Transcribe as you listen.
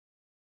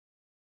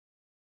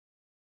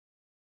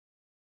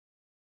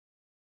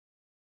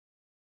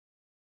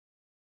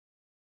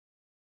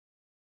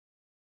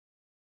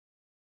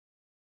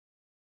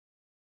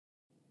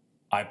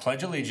I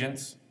pledge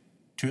allegiance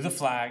to the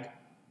flag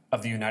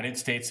of the United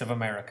States of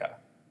America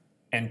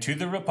and to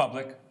the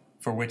republic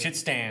for which it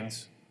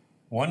stands,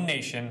 one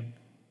nation,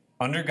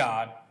 under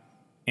God,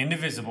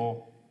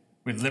 indivisible,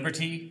 with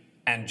liberty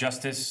and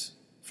justice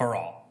for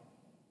all.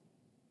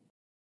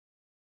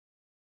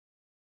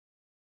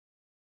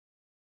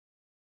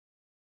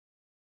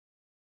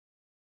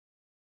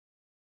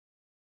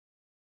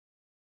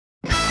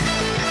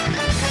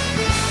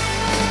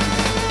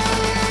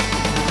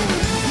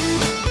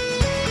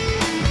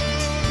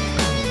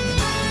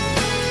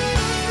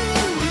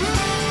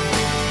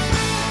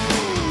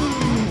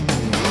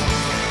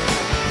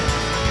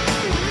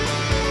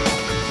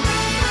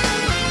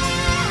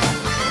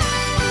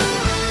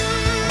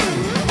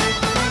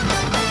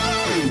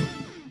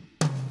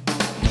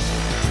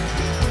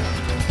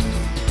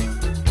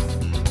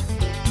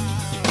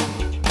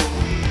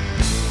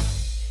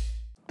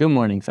 Good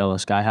morning, fellow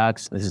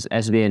Skyhawks. This is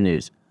SBN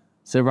News,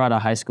 Silverado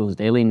High School's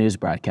daily news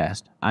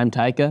broadcast. I'm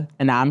Tyka.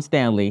 And I'm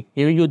Stanley.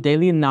 Here are your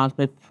daily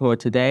announcements for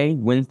today,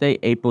 Wednesday,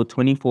 April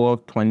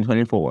 24th,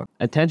 2024.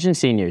 Attention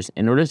seniors,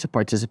 in order to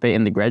participate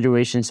in the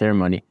graduation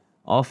ceremony,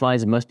 all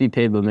fines must be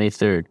paid by May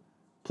 3rd.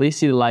 Please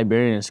see the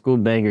librarian and school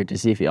banker to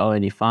see if you owe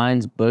any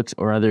fines, books,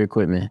 or other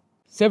equipment.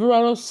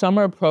 Silverado's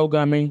summer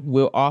programming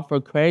will offer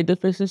credit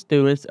deficient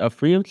students a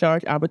free of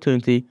charge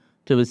opportunity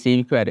to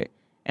receive credit,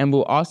 and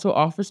will also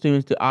offer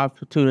students the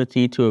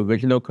opportunity to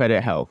Original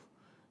Credit Health.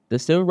 The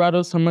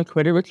Silverado Summer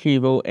Credit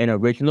Retrieval and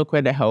Original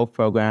Credit Health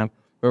program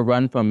will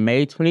run from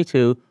May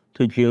 22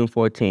 to June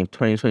 14,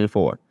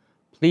 2024.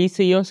 Please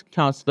see your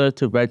counselor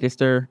to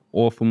register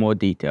or for more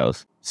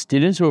details.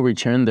 Students will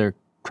return their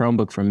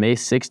Chromebook from May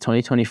 6,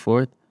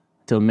 2024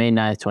 till May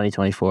 9,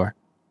 2024.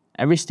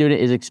 Every student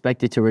is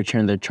expected to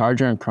return their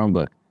charger and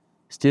Chromebook.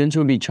 Students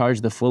will be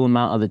charged the full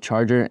amount of the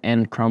charger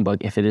and Chromebook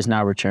if it is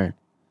not returned.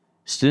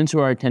 Students who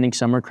are attending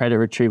summer credit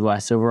retrieval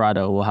at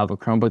Silverado will have a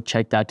Chromebook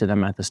checked out to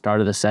them at the start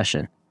of the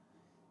session.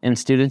 And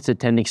students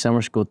attending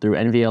summer school through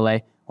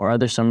NVLA or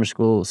other summer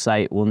school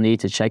site will need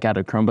to check out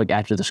a Chromebook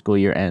after the school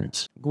year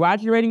ends.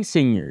 Graduating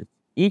seniors.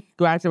 Each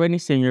graduating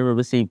senior will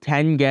receive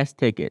 10 guest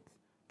tickets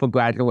for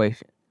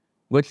graduation,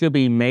 which will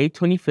be May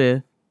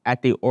 25th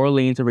at the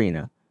Orleans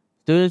Arena.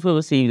 Students will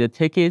receive the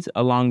tickets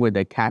along with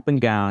the cap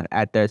and gown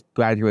at the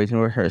graduation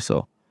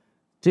rehearsal.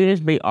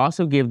 Students may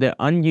also give their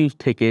unused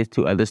tickets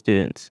to other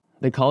students.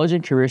 The College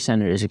and Career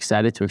Center is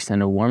excited to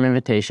extend a warm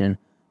invitation to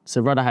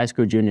Silverado High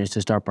School juniors to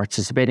start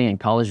participating in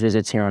college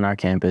visits here on our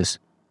campus.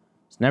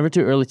 It's never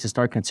too early to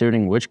start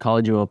considering which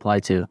college you will apply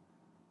to,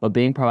 but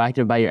being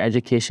proactive about your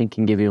education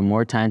can give you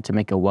more time to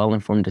make a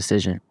well-informed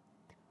decision.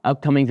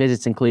 Upcoming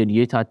visits include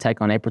Utah Tech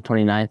on April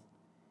 29th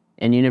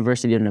and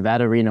University of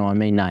Nevada, Reno on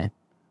May 9th.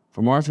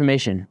 For more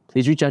information,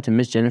 please reach out to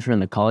Ms. Jennifer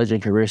in the College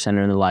and Career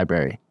Center in the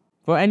library.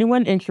 For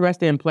anyone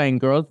interested in playing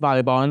girls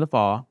volleyball in the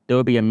fall, there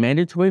will be a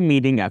mandatory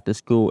meeting after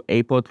school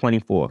April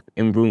 24th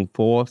in room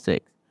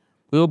 406.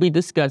 We will be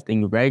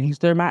discussing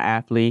register my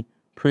athlete,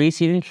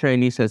 pre-season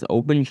training such as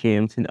open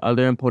gyms, and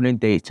other important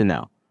dates to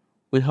know.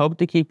 We hope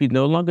to keep you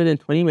no longer than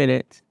 20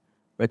 minutes.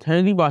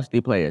 Returning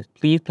varsity players,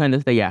 please plan to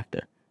stay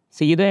after.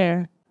 See you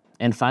there.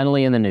 And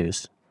finally in the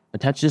news,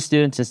 attention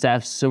students and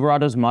staff,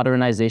 Silverado's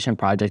modernization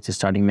project is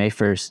starting May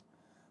 1st.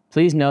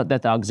 Please note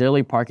that the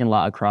auxiliary parking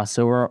lot across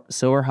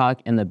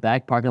Silverhawk and the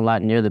back parking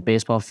lot near the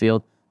baseball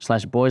field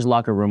 / boys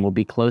locker room will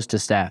be closed to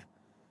staff.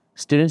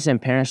 Students and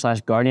parents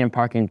 / guardian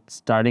parking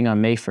starting on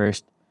May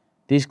 1st.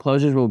 These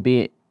closures will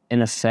be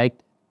in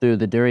effect through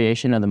the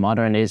duration of the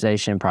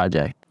modernization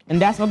project. And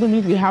that's all the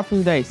news we have for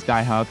today,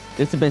 Skyhawks.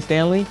 This has been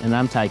Stanley. And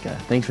I'm Tyka.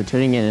 Thanks for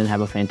tuning in and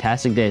have a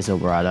fantastic day,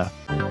 Silverado.